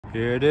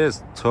Here it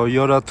is,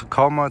 Toyota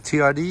Tacoma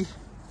TRD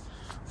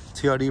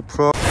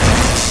Pro.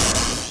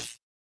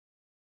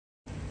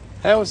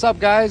 Hey, what's up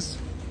guys?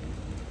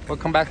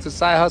 Welcome back to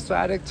Side Hustle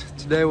Addict.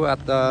 Today we're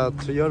at the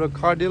Toyota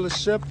car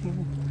dealership.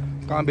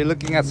 Gonna be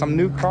looking at some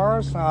new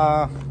cars.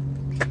 Yeah,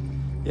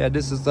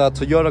 this is the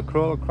Toyota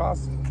Corolla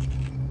Cross.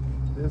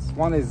 This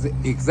one is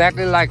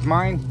exactly like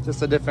mine,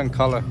 just a different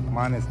color.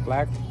 Mine is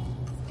black.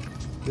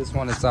 This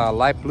one is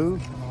light blue.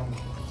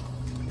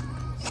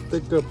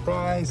 Sticker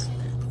price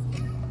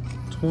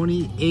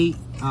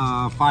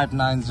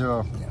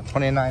 $28,590.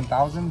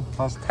 29,000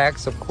 plus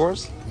tax, of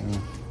course.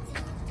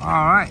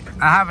 All right,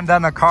 I haven't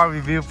done a car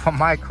review for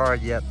my car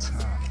yet.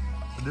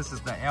 So this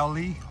is the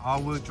LE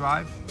all-wheel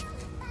drive,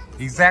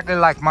 exactly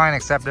like mine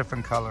except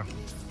different color.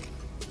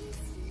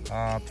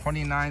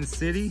 29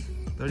 city,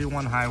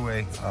 31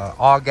 highway,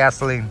 all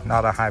gasoline,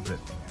 not a hybrid.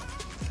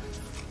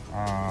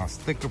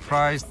 Sticker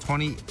price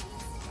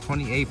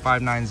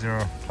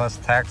 $28,590 plus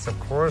tax, of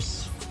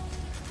course.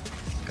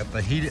 Got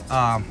the heated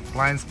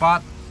blind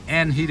spot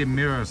and heated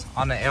mirrors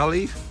on the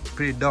LE.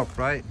 Pretty dope,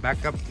 right?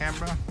 Backup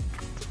camera.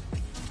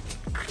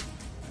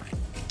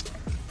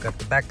 Got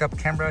the backup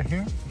camera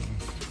here.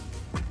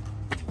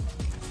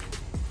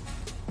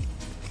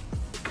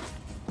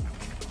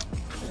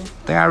 I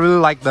think I really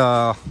like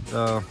the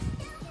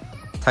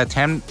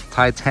titanium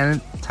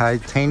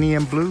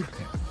blue. I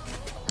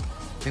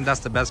think that's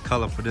the best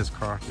color for this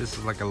car. This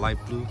is like a light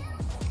blue.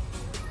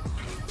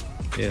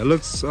 Yeah, it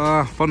looks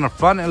from the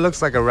front it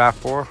looks like a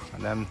RAV4,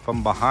 and then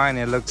from behind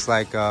it looks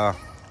like a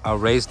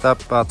raised up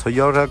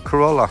Toyota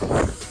Corolla.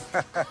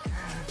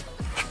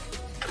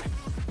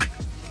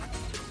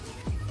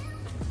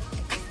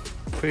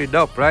 Pretty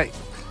dope, right?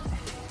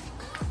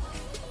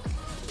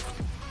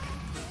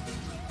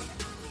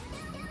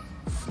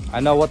 I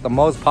know what the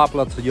most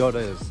popular Toyota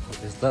is.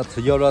 It's the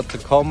Toyota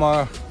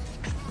Tacoma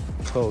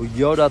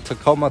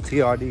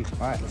TRD.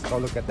 All right, let's go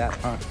look at that,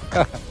 huh?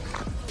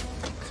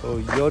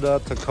 Toyota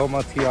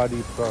Tacoma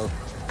TRD Pro.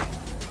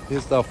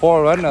 Here's the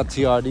 4Runner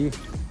TRD.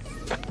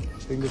 I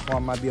think this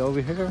one might be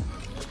over here.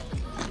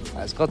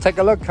 Let's go take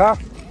a look, huh?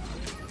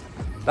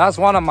 That's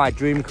one of my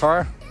dream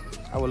car.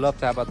 I would love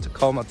to have a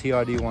Tacoma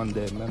TRD one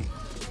day, man.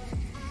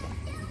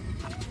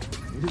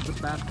 Here's the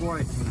bad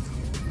boy.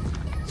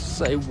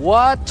 Say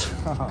what?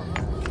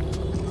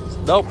 It's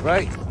dope,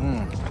 right?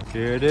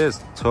 Here it is,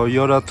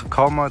 Toyota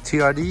Tacoma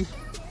TRD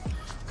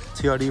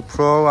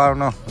Pro. I don't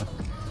know.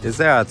 Is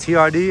there a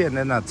TRD and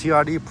then a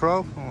TRD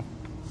Pro?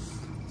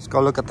 Let's go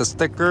look at the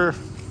sticker.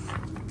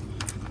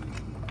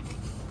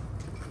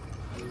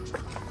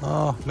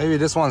 Oh, maybe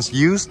this one's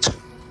used.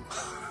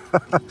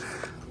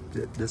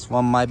 This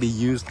one might be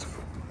used.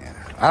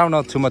 I don't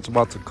know too much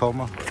about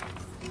Tacoma.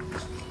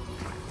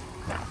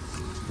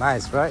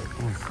 Nice, right?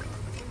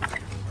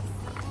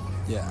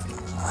 Yeah.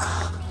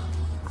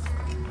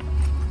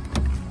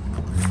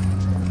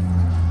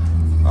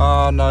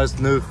 Oh no, it's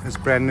new. It's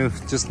brand new.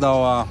 Just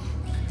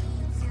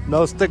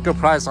no sticker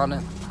price on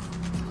it.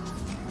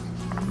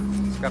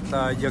 It's got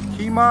the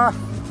Yakima.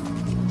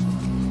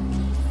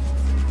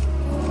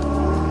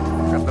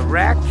 Got the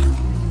rack.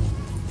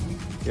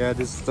 Yeah,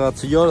 this is the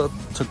Toyota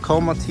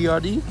Tacoma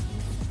TRD.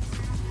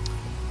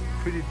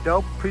 Pretty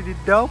dope, pretty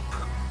dope.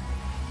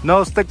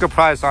 No sticker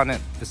price on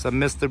it. It's a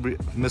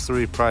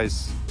mystery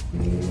price.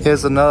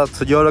 Here's another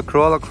Toyota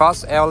Corolla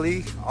Cross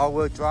LE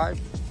all-wheel drive.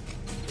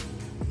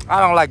 I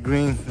don't like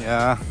green,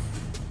 yeah.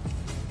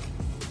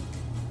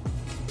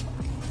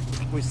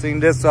 We seen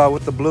this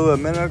with the blue a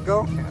minute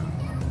ago.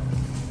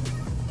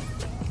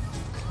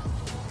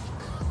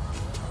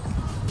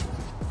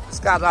 It's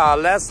got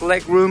less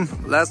leg room,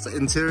 less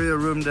interior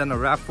room than a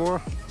RAV4,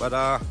 but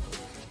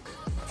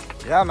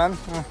yeah, man.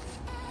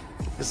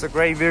 It's a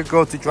great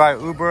vehicle to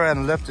drive Uber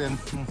and Lyft in.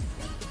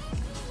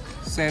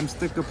 Same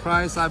sticker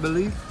price, I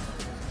believe.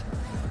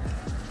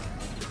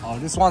 Oh,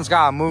 this one's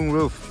got a moon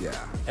roof. Yeah,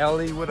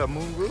 LE with a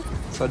moon roof.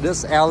 So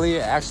this LE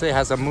actually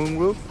has a moon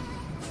roof.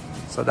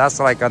 So that's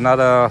like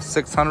another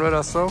 600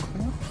 or so.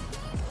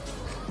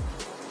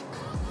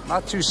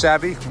 Not too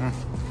shabby.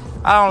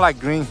 I don't like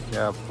green.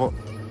 Yeah,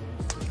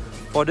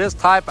 for this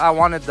type, I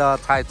wanted the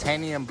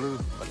titanium blue,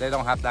 but they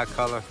don't have that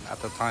color at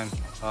the time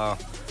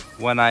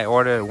when I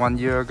ordered it 1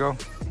 year ago.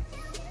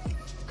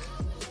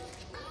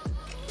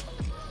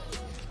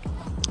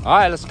 All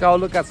right, let's go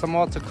look at some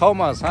more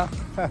Tacomas, huh?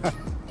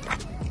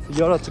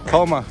 Toyota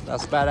Tacoma,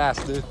 that's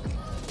badass, dude.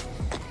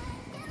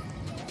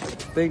 I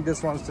think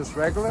this one's just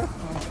regular.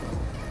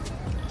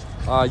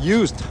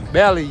 Used,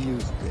 barely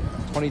used.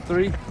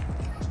 23,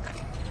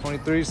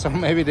 so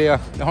maybe they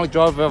only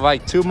drove for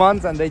like 2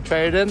 months and they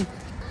traded in.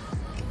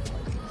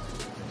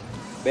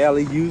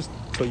 Barely used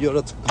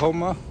Toyota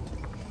Tacoma.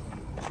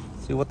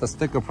 See what the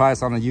sticker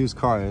price on a used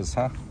car is,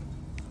 huh?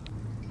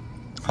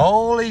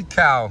 Holy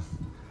cow.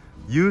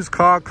 Used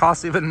car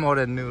costs even more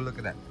than new. Look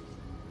at that.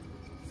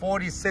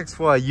 46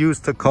 for a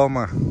used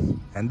Tacoma.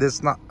 And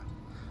this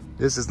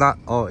is not,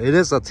 oh, it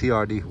is a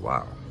TRD.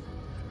 Wow.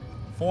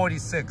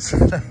 46.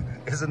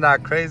 Isn't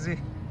that crazy?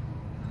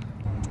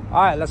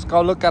 All right, let's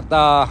go look at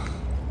the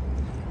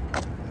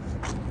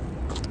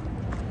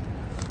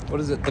What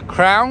is it? The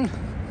Crown?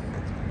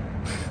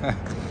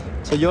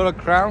 Toyota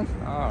Crown?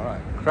 All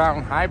right,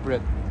 Crown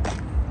Hybrid.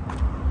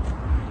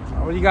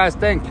 What do you guys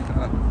think?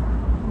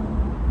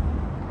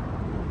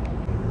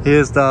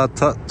 Here's the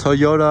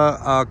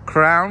Toyota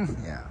Crown.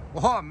 Yeah.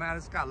 Whoa, man,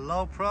 it's got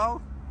low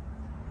pro.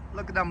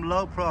 Look at them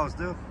low pros,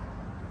 dude.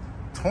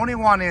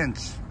 21-inch.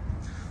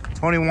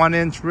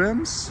 21-inch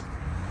rims.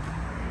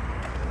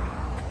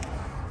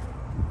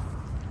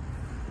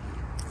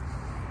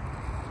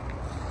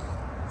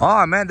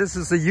 Oh man, this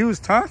is a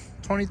used, huh?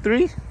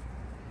 23?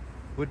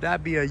 Would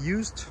that be a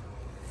used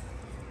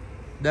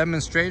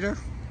demonstrator?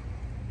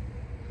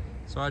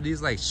 So are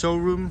these like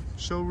showroom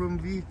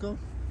vehicle?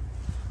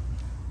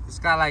 It's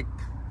got like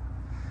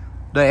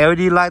the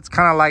LED lights,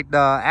 kind of like the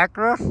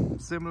Acura,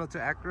 similar to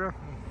Acura.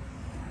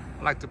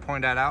 I like to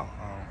point that out.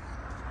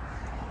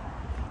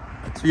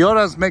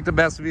 Toyotas make the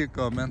best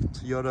vehicle, man.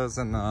 Toyotas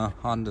and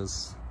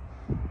Hondas,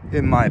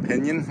 in my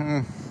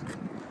opinion.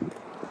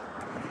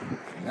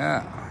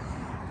 Yeah.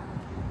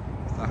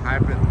 The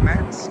Hybrid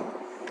Max.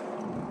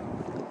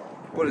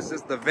 What is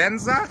this? The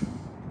Venza?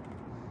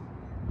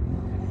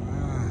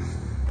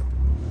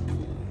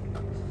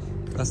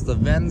 That's the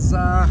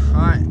Venza.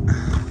 Alright.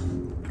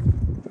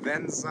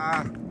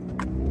 Venza.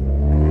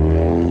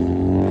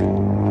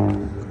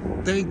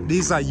 I think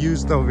these are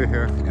used over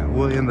here. Yeah,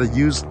 we're in the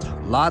used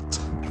lot.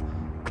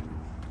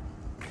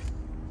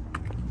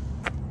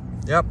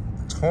 Yep,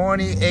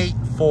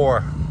 28.4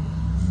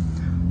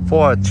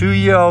 for a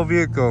 2-year-old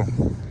vehicle.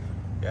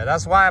 Yeah,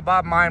 that's why I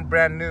bought mine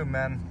brand new,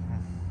 man.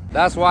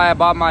 That's why I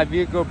bought my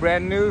vehicle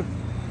brand new.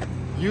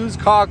 Used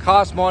car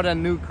costs more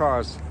than new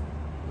cars.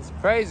 It's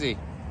crazy.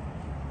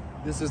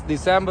 This is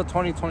December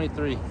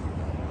 2023.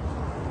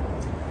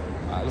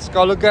 Let's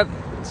go look at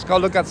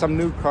some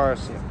new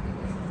cars.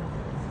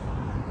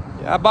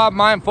 Yeah, I bought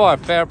mine for a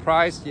fair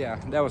price. Yeah,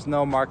 there was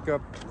no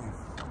markup.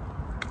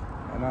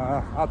 And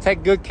I'll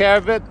take good care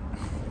of it.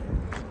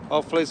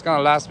 Hopefully it's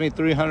gonna last me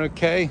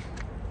 300K.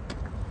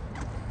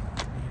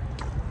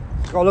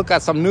 Let's go look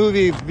at some new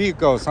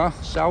vehicles, huh?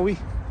 Shall we?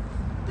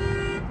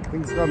 I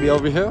think it's gonna be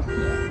over here.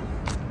 Yeah.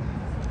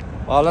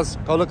 Well, let's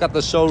go look at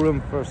the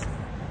showroom first.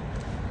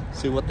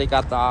 See what they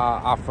got to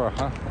offer,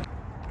 huh?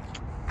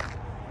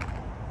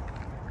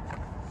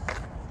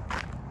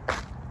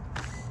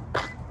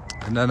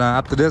 And then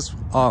after this,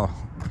 oh,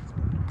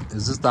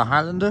 is this the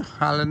Highlander?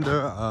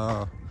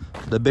 Highlander,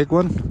 the big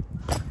one?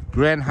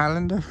 Grand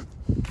Highlander?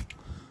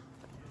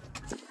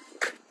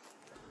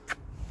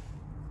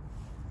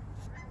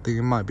 I think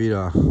it might be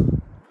the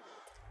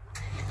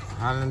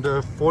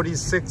Highlander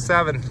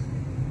 46.7.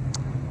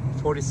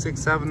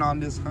 46.7 on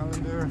this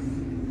Highlander.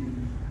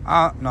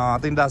 No, I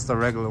think that's the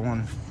regular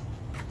one.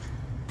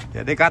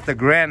 Yeah, they got the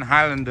Grand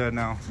Highlander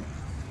now.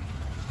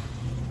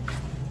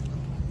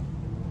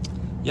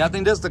 Yeah, I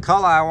think this is the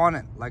color I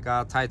wanted, like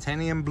a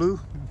titanium blue.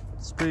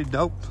 It's pretty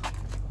dope.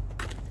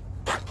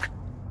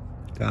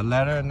 Got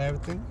leather and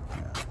everything.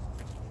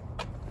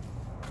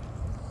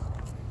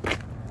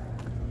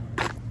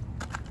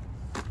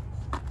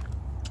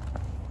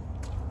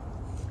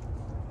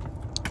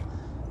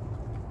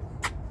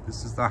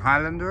 This is the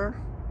Highlander.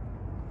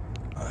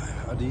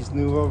 Are these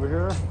new over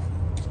here?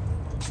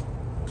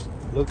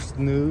 Looks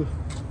new.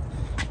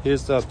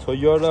 Here's the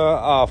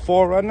Toyota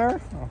 4Runner.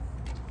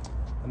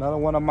 Another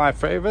one of my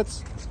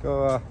favorites. Let's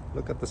go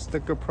look at the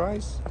sticker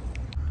price.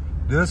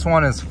 This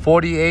one is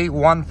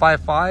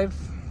 48,155,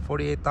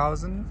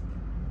 48,000.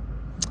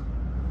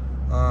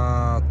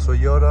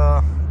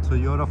 Toyota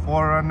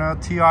 4Runner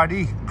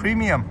TRD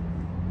Premium.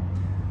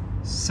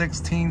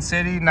 16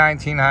 city,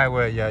 19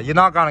 highway. Yeah, you're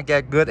not gonna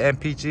get good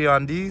MPG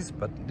on these,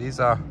 but these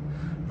are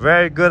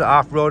very good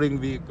off-roading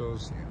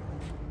vehicles.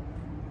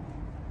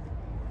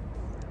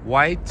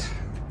 White.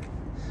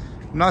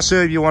 I'm not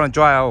sure if you want to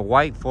drive a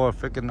white for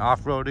freaking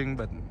off-roading,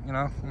 but you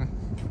know,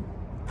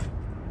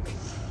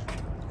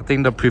 I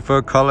think the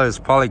preferred color is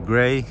probably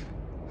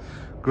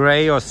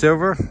gray or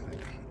silver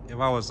if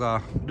I was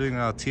doing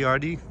a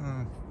TRD.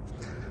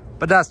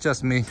 But that's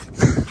just me.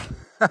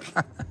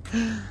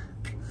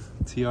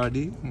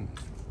 TRD.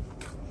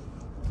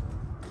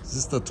 Is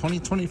this the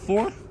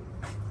 2024?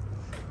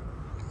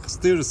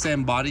 Still the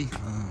same body.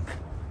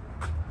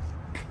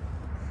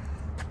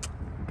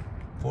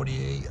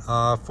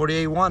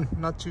 48.1,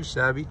 not too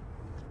shabby.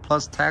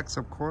 Plus tax,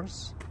 of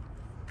course.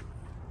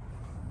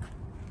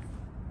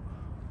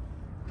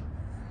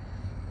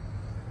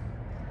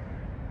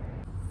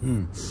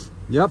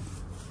 Yep.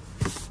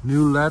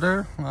 New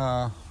leather.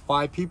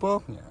 5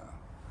 people. Yeah.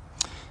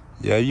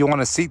 Yeah, you want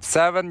to seat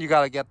 7, you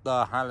gotta get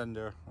the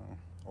Highlander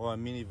or a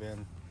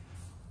minivan.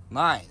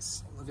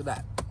 Nice. Look at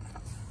that.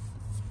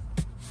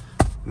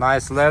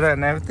 Nice leather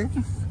and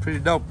everything. Pretty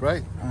dope,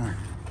 right?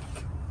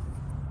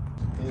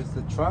 Here's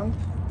the trunk.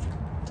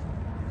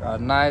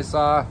 Got a nice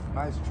trunk,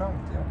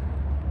 yeah.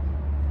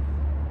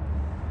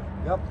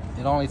 Yep,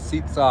 it only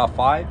seats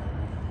 5.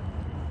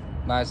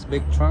 Nice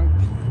big trunk.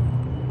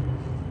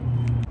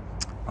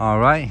 All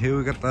right, here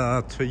we got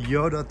the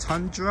Toyota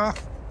Tundra,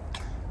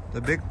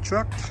 the big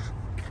truck.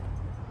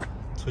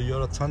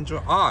 Toyota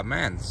Tundra. Oh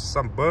man,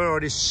 some bird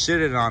already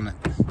shitted on it.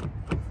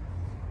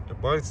 The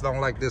birds don't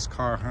like this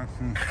car, huh?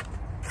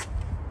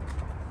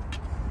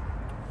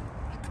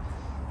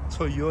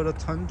 Toyota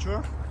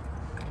Tundra.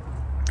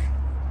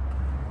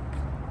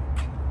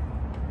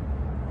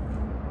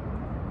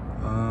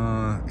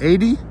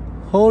 80?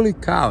 Holy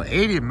cow,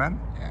 80, man.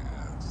 Yeah,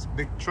 it's a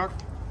big truck.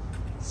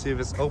 Let's see if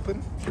it's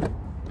open.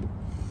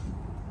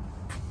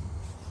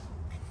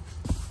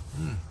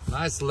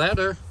 Nice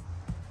leather.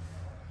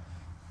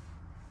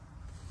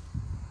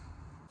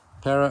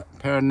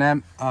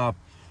 Panoramic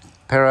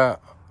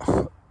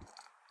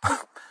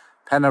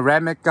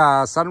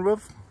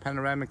sunroof.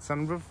 Panoramic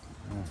sunroof.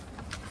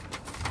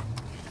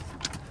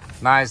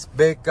 Nice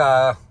big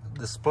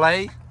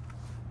display.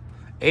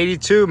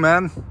 82,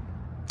 man.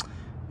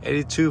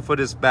 82 for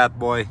this bad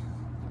boy.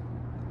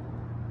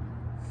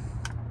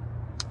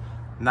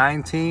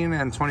 19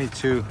 and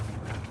 22.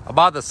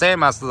 About the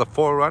same as the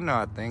 4Runner,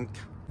 I think.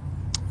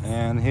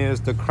 And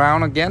here's the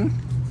Crown again.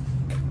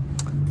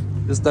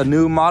 This is the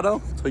new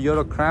model,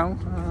 Toyota Crown.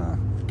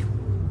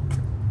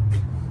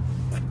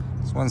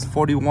 This one's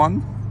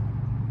 41.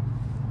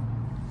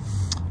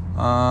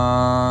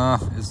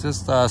 Is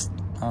this the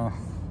yeah,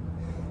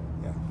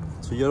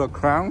 Toyota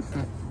Crown?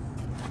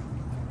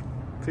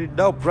 Pretty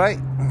dope, right?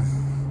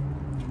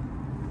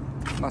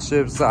 Not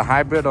sure if it's a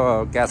hybrid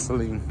or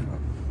gasoline.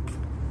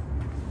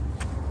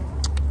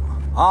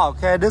 Oh,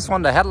 okay, this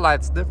one, the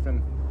headlights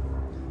different.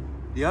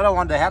 The other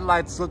one, the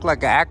headlights look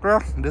like an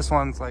Acura. This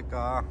one's like,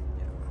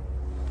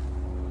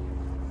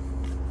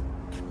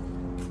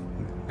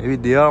 maybe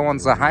the other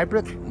one's a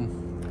hybrid.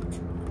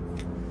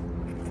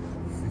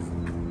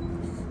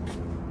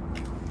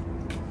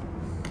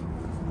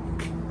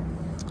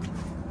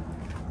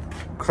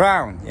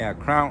 Crown, yeah,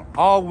 Crown,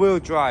 all-wheel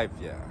drive,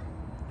 yeah.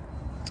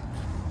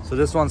 So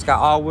this one's got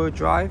all-wheel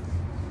drive.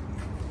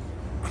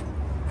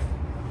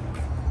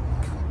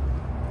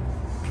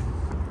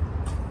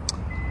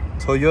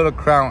 Toyota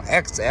Crown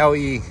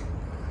XLE.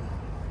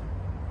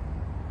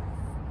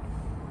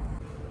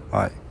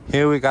 All right,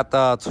 here we got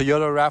the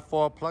Toyota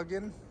RAV4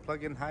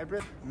 plug-in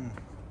hybrid.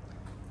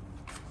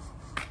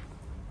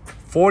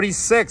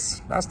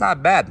 46, that's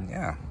not bad,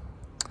 yeah.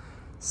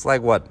 It's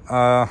like what,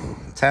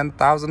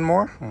 10,000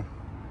 more?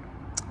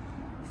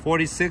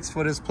 46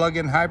 for this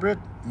plug-in hybrid.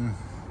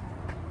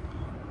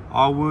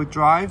 All-wheel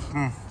drive,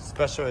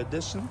 special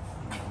edition.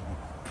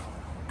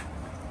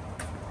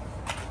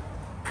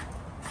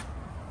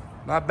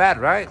 Not bad,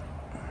 right?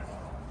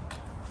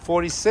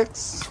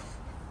 46.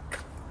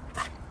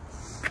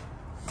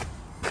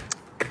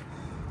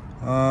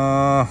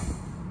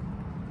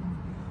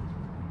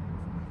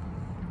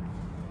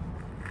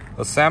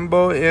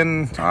 Assemble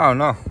in, I don't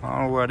know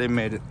where they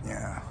made it.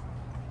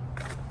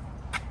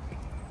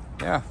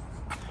 Yeah,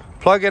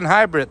 plug-in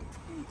hybrid,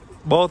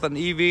 both an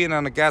EV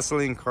and a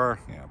gasoline car.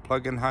 Yeah,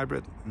 plug-in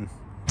hybrid.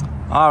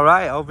 All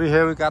right, over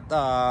here we got the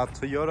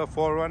Toyota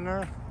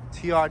 4Runner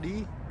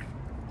TRD.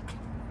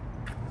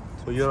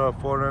 Toyota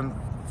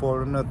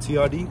 4Runner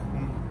TRD.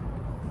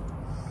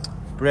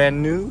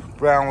 Brand new,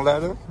 brown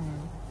leather.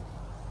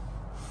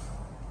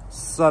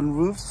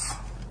 Sunroofs.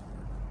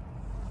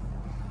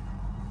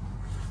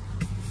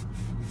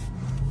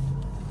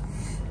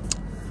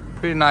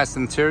 Pretty nice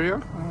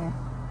interior.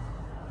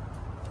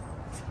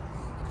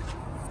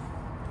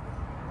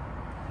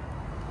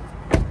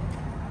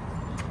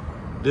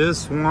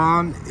 This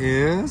one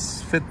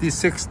is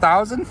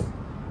 56,000.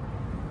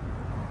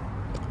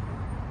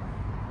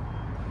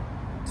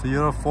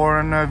 Toyota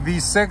 4Runner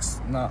V6.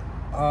 No,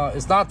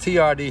 it's not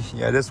TRD.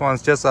 Yeah, this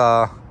one's just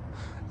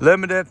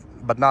limited,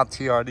 but not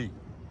TRD.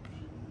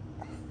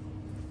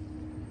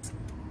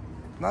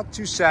 Not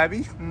too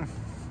shabby.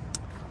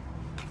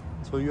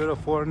 Toyota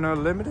 4Runner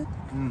Limited.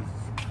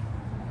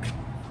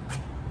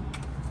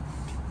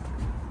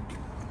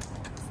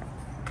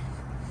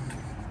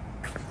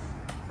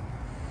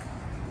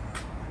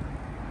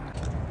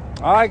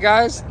 All right,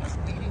 guys.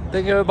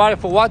 Thank you everybody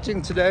for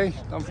watching today.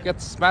 Don't forget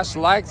to smash the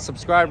like,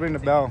 subscribe, ring the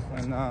bell,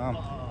 and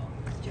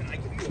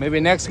maybe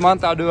next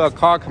month I'll do a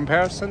car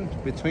comparison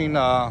between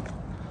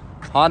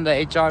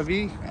Honda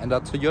HR-V and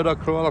the Toyota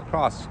Corolla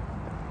Cross.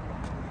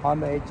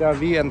 Honda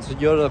HR-V and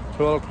Toyota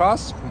Corolla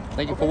Cross.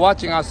 Thank you for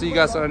watching. I'll see you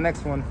guys on the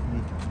next one.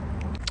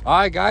 All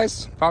right,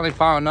 guys. Finally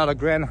found another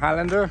Grand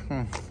Highlander.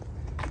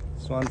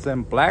 This one's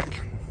in black.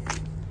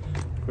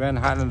 Grand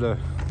Highlander.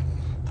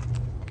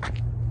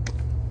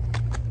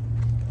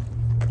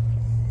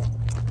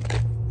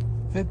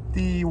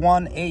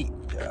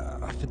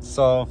 $51,800. It's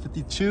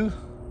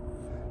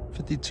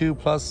 52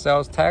 plus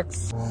sales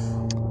tax.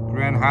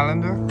 Grand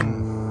Highlander.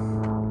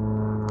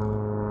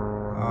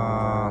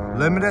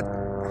 Limited.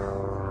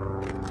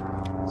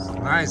 It's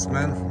nice,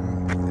 man.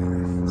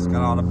 It's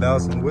got all the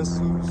bells and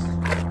whistles.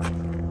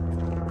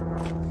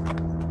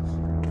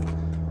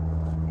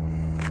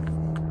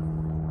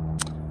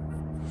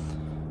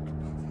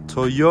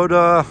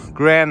 Toyota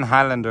Grand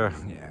Highlander.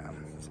 Yeah,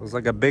 so it's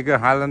like a bigger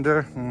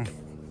Highlander.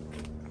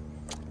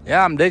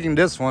 Yeah, I'm digging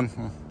this one.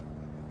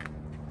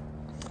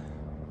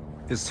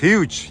 It's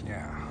huge.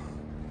 Yeah,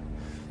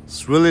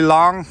 It's really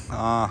long,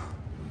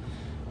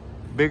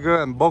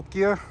 bigger and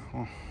bulkier.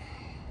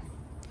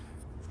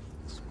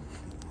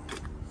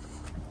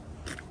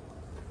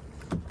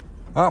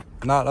 Oh,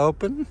 not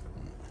open.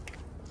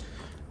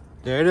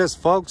 There it is,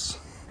 folks.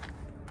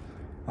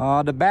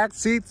 The back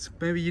seats,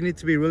 maybe you need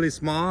to be really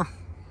small.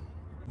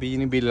 Maybe you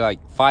need to be like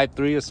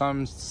 5'3" or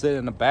something, sit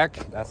in the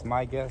back. That's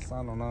my guess,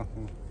 I don't know.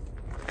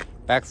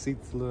 Back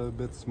seat's a little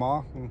bit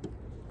small.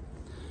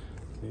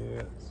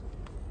 Yes.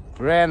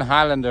 Grand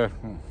Highlander,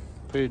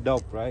 pretty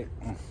dope, right?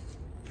 All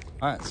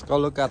right, let's go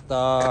look at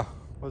the,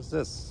 what's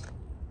this?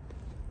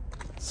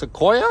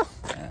 Sequoia?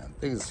 Man, I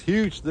think it's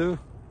huge, dude.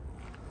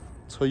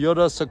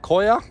 Toyota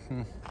Sequoia.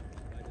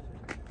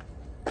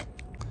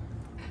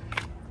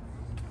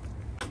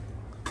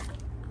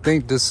 I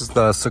think this is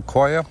the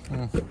Sequoia.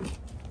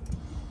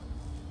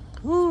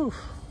 Woo.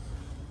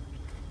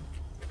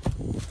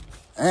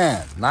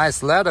 Man,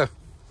 nice leather.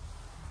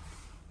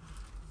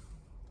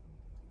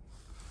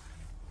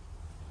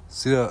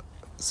 See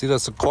the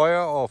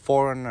Sequoia or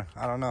Foreigner?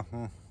 I don't know.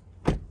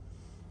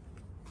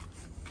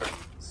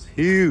 It's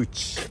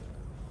huge.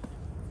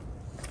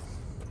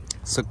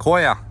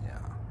 Sequoia. Yeah.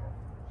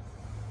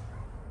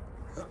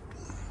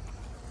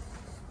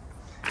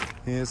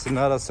 Here's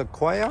another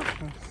Sequoia.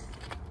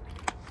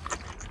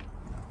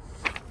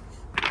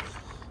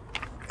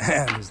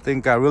 Man, this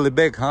thing got really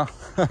big, huh?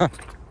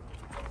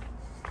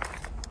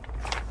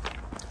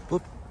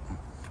 Whoop.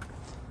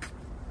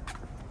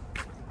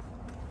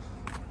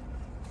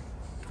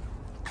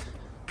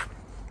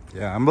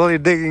 Yeah, I'm really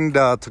digging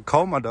the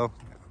Tacoma though.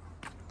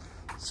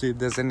 See if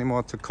there's any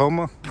more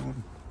Tacoma.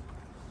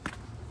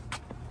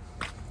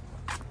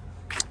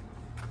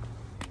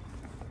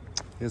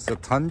 Here's a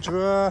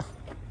Tundra.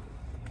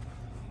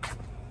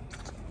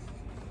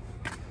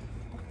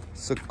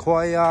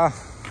 Sequoia.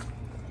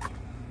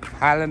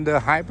 Highlander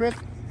hybrid.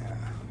 Yeah.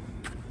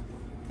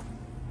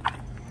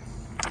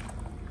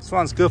 This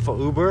one's good for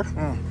Uber.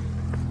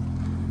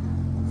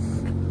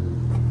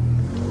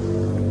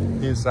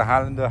 Here's the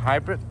Highlander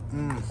hybrid.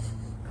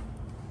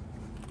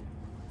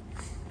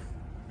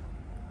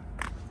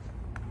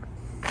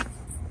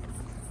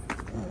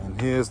 And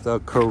here's the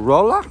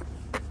Corolla.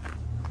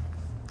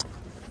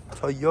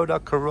 Toyota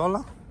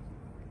Corolla.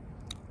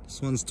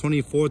 This one's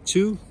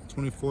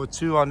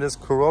 24.2 on this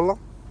Corolla.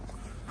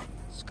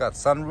 It's got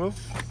sunroof.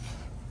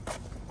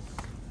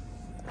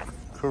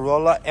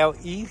 Corolla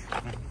LE.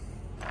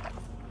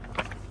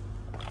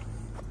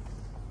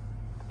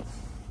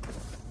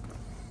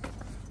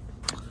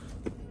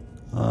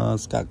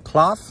 It's got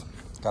cloth.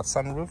 It's got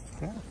sunroof.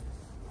 Yeah.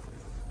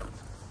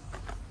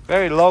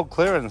 Very low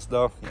clearance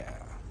though. Yeah.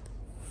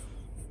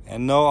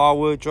 And no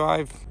all-wheel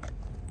drive.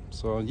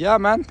 So yeah,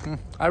 man.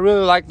 I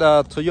really like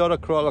the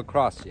Toyota Corolla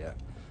Cross. Yeah.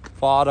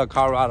 For all the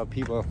Colorado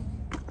people.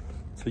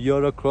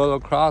 Toyota Corolla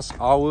Cross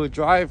all-wheel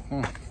drive.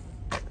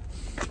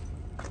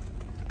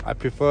 I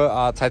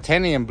prefer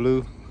titanium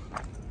blue.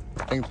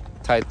 I think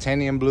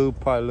titanium blue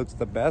probably looks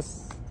the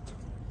best.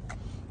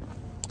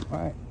 All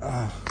right,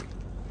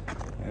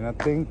 and I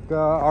think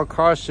our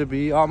car should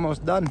be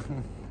almost done.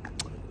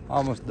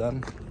 Almost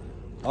done.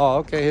 Oh,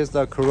 okay. Here's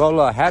the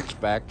Corolla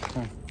hatchback.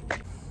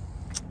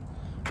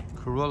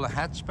 Corolla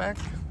hatchback.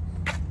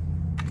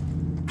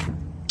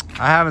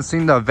 I haven't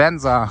seen the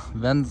Venza.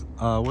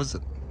 What's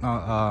it?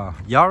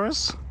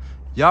 Yaris.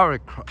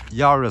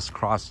 Yaris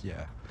Cross.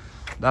 Yeah.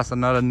 That's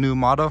another new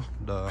model,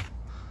 the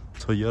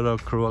Toyota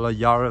Corolla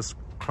Yaris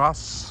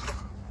Cross.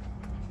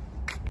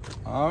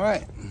 All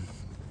right.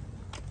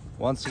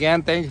 Once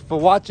again, thank you for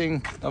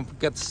watching. Don't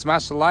forget to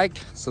smash the like,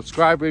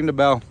 subscribe, ring the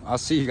bell. I'll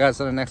see you guys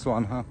on the next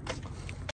one, huh?